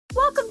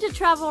to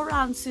Travel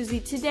Around Suzy.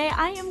 Today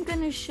I am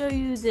going to show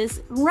you this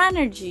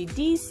Renogy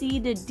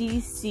DC to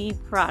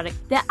DC product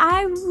that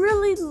I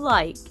really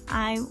like.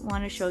 I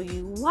want to show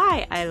you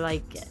why I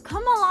like it.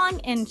 Come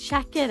along and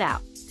check it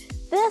out.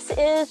 This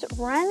is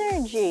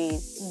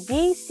Renogy's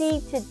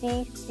DC to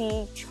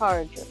DC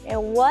charger.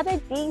 And what a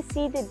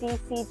DC to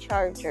DC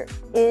charger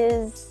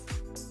is,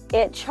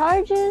 it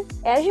charges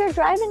as you're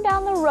driving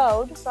down the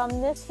road from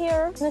this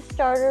here, the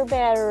starter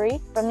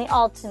battery from the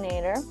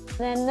alternator.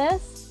 Then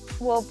this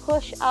will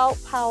push out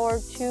power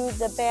to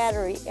the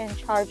battery and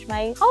charge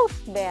my house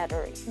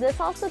battery. This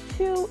also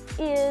too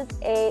is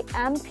a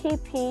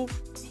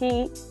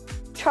MPPT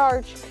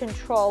charge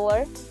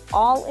controller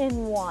all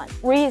in one.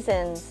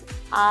 Reasons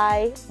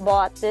I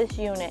bought this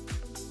unit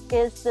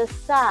is the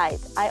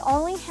size. I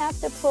only have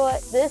to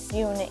put this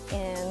unit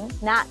in,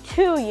 not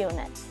 2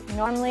 units.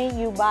 Normally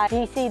you buy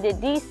DC to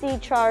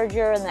DC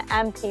charger and the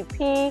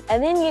MPP,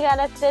 and then you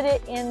gotta fit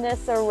it in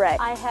this array.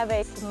 I have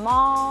a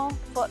small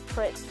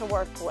footprint to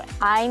work with.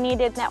 I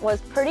needed that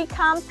was pretty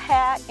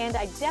compact, and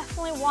I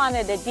definitely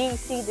wanted a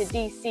DC to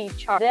DC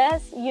charger.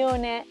 This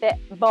unit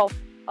fit both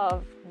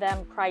of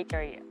them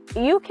criteria.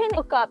 You can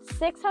hook up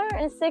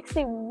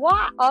 660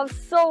 watts of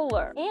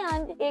solar,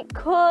 and it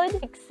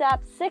could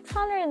accept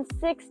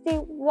 660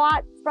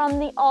 watts from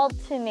the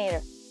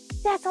alternator.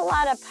 That's a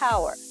lot of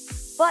power,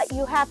 but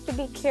you have to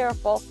be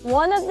careful.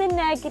 One of the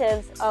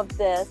negatives of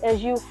this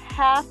is you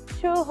have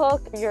to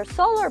hook your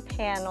solar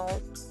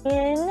panels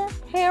in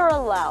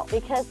parallel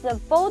because the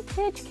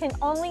voltage can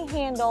only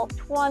handle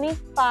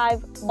 25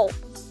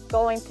 volts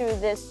going through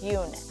this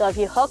unit. So if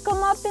you hook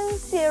them up in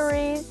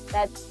series,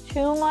 that's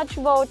too much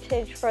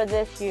voltage for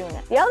this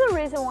unit. The other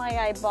reason why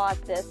I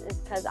bought this is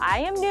because I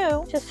am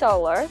new to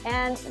solar,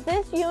 and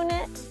this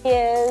unit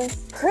is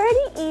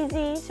pretty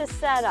easy to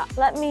set up.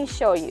 Let me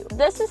show you.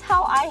 This is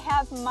how I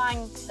have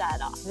mine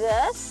set up.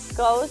 This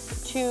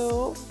goes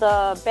to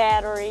the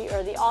battery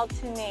or the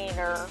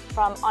alternator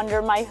from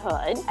under my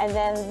hood, and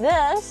then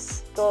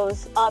this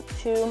goes up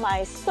to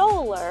my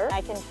solar.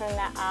 I can turn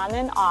that on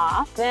and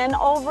off. Then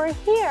over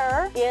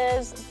here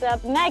is the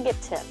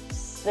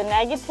negatives. The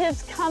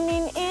negatives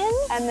coming in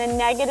and the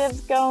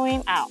negatives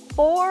going out.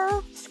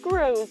 4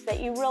 screws that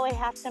you really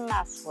have to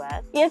mess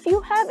with. If you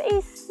have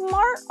a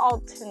smart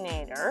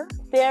alternator,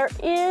 there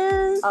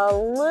is a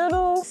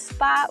little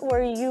spot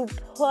where you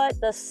put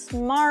the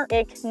smart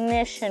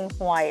ignition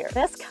wire.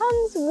 This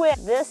comes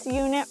with this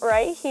unit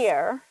right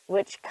here,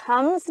 which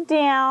comes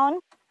down,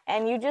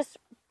 and you just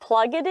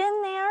plug it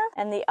in there,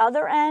 and the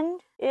other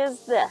end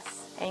is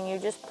this. And you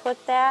just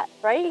put that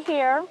right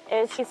here.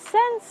 It's a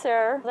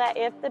sensor that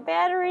if the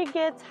battery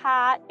gets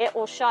hot, it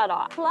will shut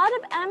off. A lot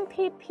of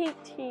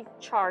MPPT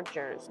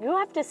chargers, you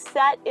have to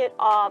set it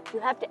up. You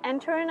have to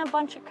enter in a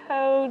bunch of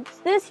codes.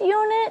 This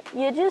unit,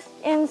 you just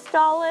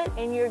install it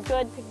and you're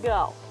good to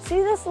go.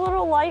 See this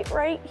little light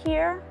right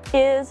here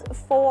is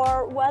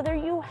for whether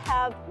you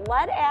have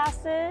lead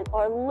acid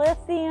or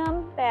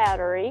lithium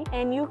battery,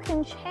 and you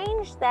can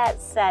change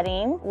that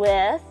setting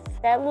with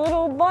that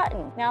little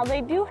button. Now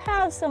they do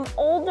have some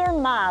older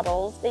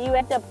models that you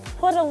have to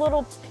put a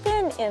little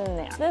pin in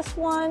there. This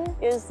one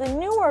is the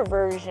newer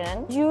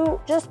version. You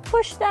just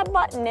push that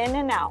button in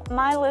and out.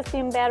 My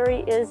lithium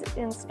battery is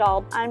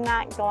installed. I'm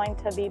not going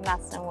to be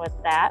messing with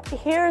that.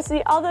 Here's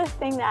the other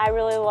thing that I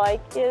really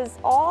like is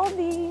all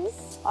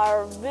these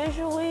are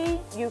visually,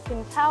 you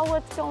can tell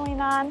what's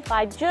going on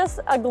by just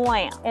a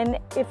glance. And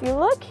if you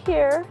look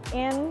here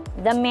in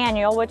the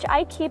manual, which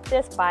I keep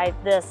this by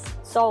this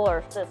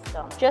solar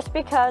system, just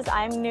because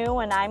I'm new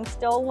and I'm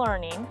still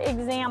learning.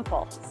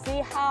 Example,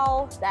 see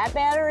how that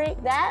battery,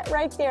 that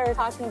right there is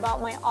talking about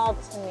my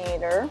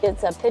alternator.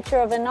 It's a picture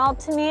of an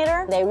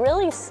alternator. They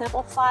really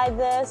simplify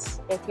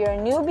this. If you're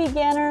a new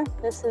beginner,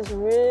 this is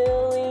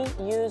really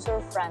user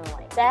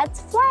friendly.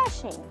 That's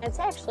flashing. It's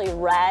actually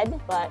red,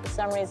 but for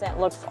some reason it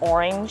looks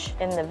orange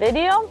in the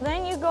video.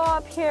 Then you go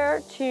up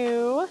here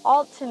to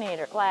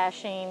alternator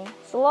flashing.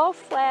 Slow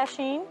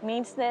flashing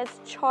means that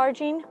it's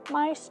charging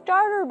my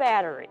starter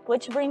battery,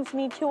 which brings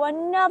me to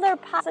another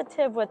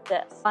positive with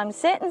this. I'm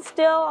sitting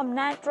still, I'm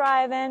not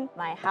driving.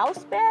 My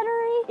house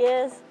battery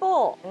is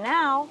full.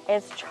 Now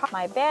it's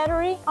my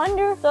battery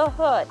under the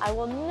hood. I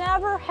will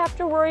never have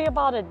to worry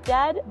about a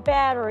dead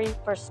battery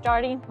for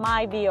starting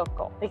my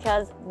vehicle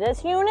because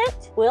this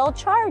unit will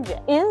charge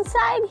it.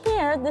 Inside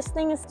here, this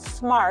thing is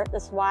smart.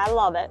 This is why I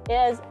love it,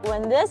 is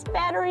when this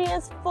battery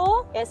is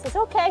full, it says,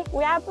 okay,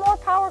 we have more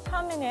power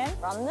coming in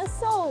from the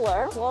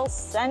solar. We'll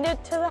send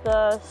it to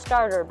the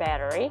starter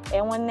battery.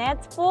 And when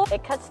that's full,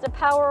 it cuts the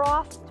power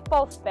off to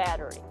both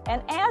batteries.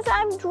 And as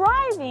I'm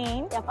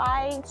driving, if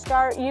I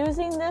start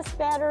using this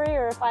battery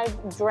or if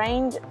I've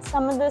drained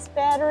some of this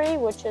battery,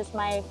 which is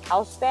my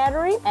house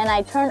battery, and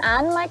I turn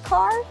on my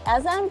car,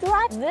 as I'm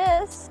driving,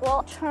 this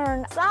will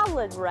turn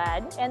solid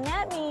red, and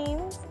that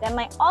means that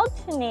my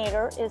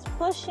alternator is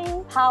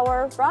pushing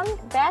power from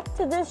back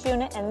to this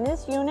unit, and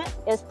this unit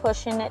is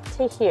pushing it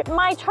to here.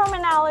 My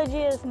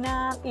terminology is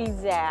not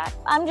exact.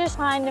 I'm just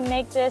trying to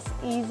make this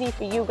easy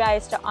for you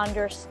guys to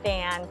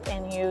understand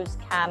and use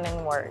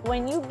common words. hard.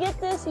 When you get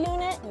this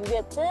unit, you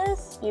get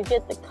this, you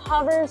get the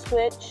covers,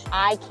 which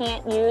I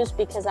can't use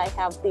because I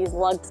have these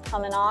lugs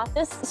coming off.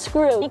 This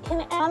screw, it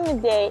can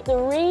accommodate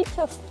 3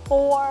 to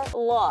 4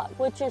 lugs,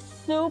 which is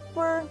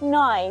super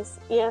nice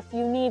if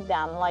you need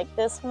them. Like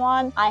this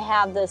one, I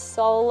have the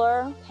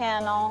solar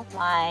panel,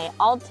 my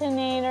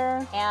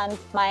alternator, and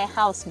my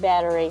house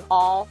battery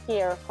all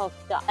here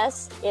hooked up.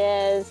 This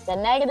is the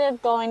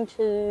negative going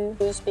to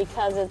use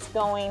because it's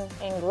going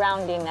and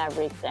grounding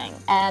everything.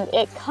 And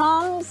it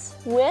comes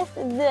with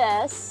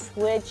this,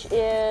 which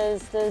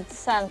is the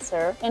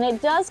sensor, and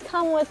it does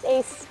come with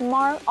a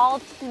smart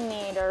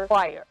alternator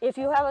wire. If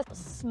you have a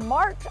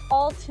smart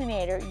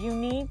alternator, you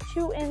need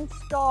to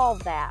install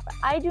that.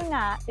 I do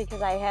not,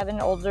 because I have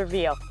an older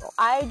vehicle.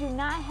 I do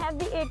not have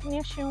the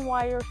ignition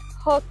wire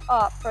hooked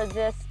up for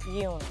this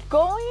unit.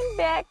 Going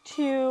back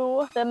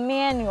to the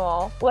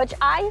manual, which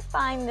I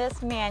find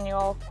this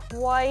manual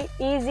quite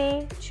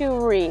easy to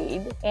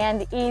read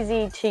and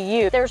easy to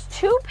use. There's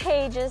 2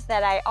 pages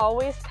that I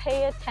always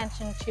pay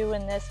attention to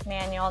in this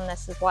manual, and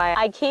this is why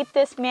I keep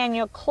this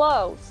manual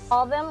close.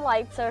 All them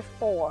lights are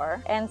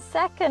for, and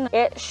second,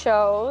 it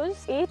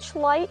shows each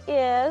light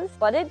is,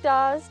 what it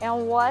does,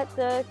 and what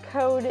the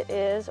code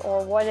is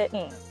or what it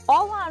means.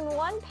 All on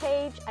one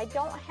page. I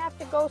don't have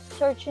to go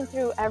searching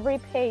through every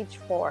page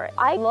for it.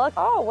 I look,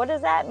 oh, what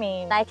does that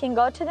mean? I can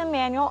go to the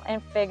manual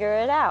and figure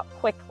it out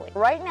quickly.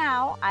 Right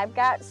now, I've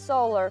got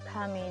solar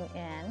coming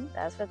in.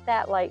 That's what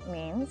that light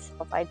means.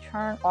 If I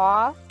turn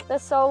off the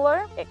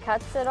solar, it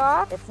cuts it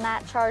off. It's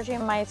not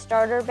charging my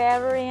starter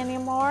battery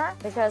anymore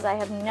because I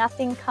have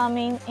nothing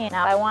coming in.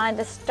 Now, I wanted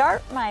to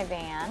start my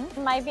van.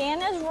 My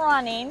van is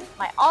running.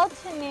 My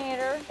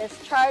alternator is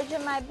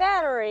charging my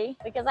battery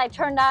because I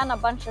turned on a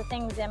bunch of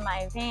things in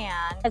my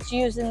van. It's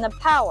using the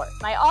power.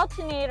 My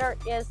alternator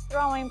is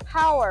throwing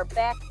power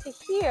back to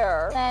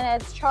here,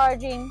 and it's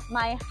charging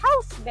my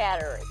house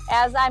battery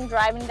as I'm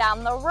driving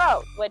down the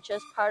road, which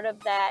is part of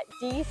that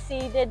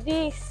DC to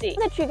DC.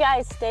 That you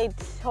guys stayed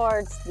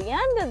towards the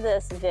end of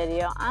this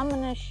video, I'm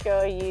going to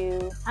show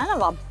you kind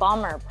of a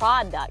bummer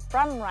product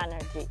from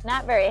Renogy.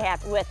 Not very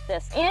happy with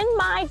this. In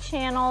my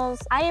channels,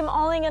 I am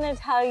only going to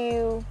tell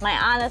you my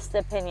honest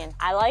opinion.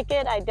 I like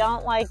it, I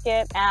don't like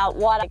it, and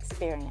what I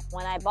experienced.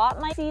 When I bought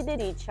my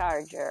C-to-D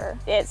charger,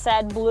 it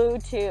said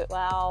Bluetooth.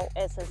 Well,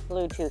 it says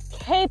Bluetooth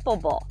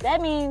capable.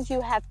 That means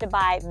you have to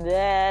buy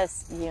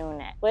this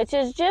unit, which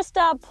is just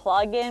a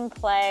plug and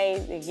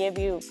play. They give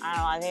you, I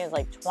don't know, I think it's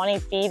like 20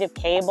 feet of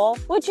cable,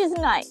 which is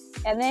nice.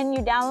 And then you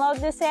download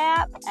this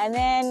app, and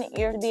then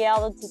you'll be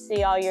able to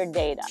see all your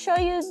data. I'll show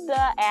you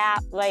the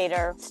app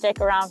later. Stick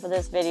around for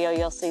this video,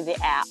 you'll see the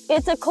app.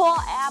 It's a cool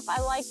app.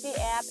 I like the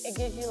app. It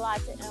gives you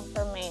lots of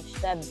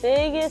information. The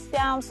biggest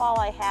downfall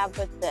I have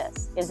with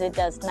this is it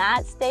does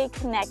not stay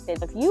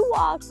connected. If you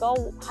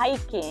go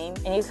hiking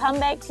and you come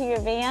back to your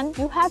van,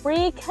 you have to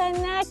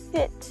reconnect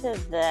it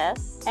to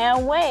this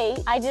and wait.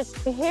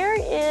 Here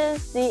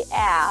is the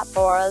app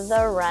for the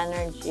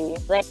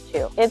Renogy Click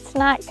 2. It's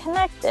not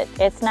connected.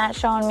 It's not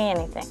showing me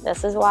anything.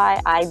 This is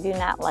why I do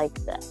not like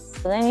this.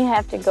 So then you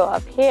have to go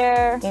up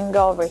here, you can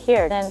go over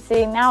here. Then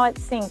see, now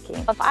it's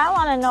syncing. If I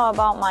want to know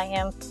about my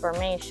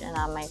information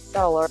on my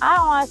solar, I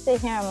don't want to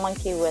sit here and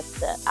monkey with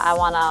this. I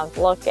want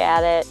to look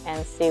at it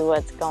and see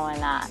what's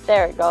going on.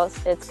 There it goes.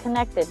 It's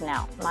connected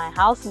now. My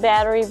house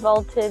battery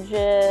voltage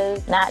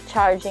is not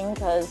charging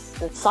because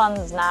the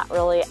sun's not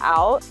really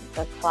out. It's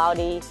a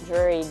cloudy,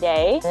 dreary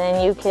day. And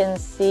then you can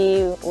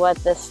see what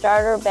the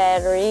starter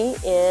battery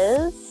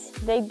is.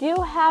 They do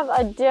have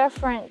a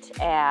different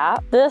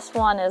app. This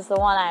one is the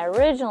one I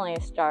originally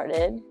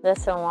started.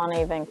 This one won't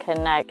even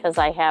connect because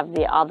I have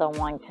the other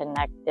one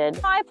connected.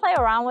 I play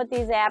around with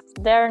these apps.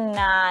 They're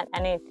not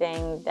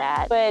anything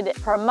that would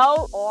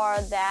promote or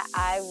that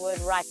I would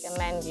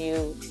recommend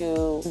you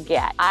to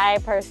get. I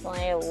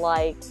personally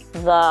like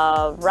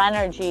the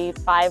Renogy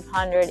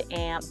 500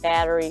 amp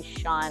battery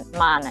shunt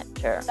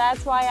monitor.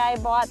 That's why I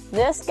bought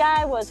this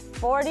guy. Was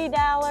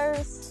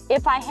 $40.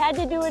 If I had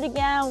to do it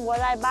again, would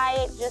I buy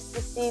it just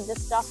to see the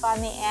stuff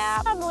on the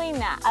app? Probably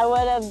not. I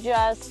would have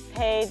just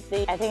paid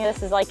I think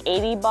this is like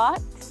 80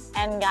 bucks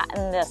and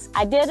gotten this.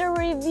 I did a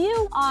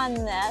review on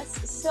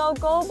this, so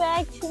go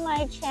back to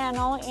my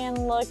channel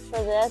and look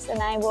for this,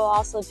 and I will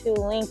also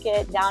link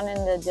it down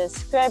in the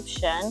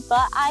description.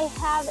 But I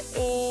have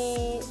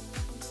a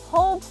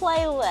whole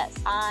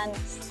playlist on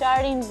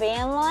starting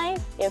van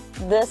life. If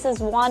this is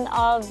one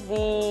of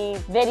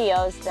the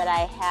videos that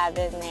I have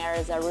in there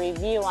is a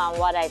review on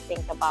what I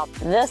think about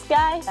this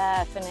guy.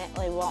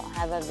 Definitely won't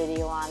have a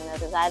video on this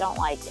because I don't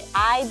like it.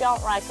 I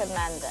don't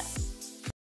recommend this.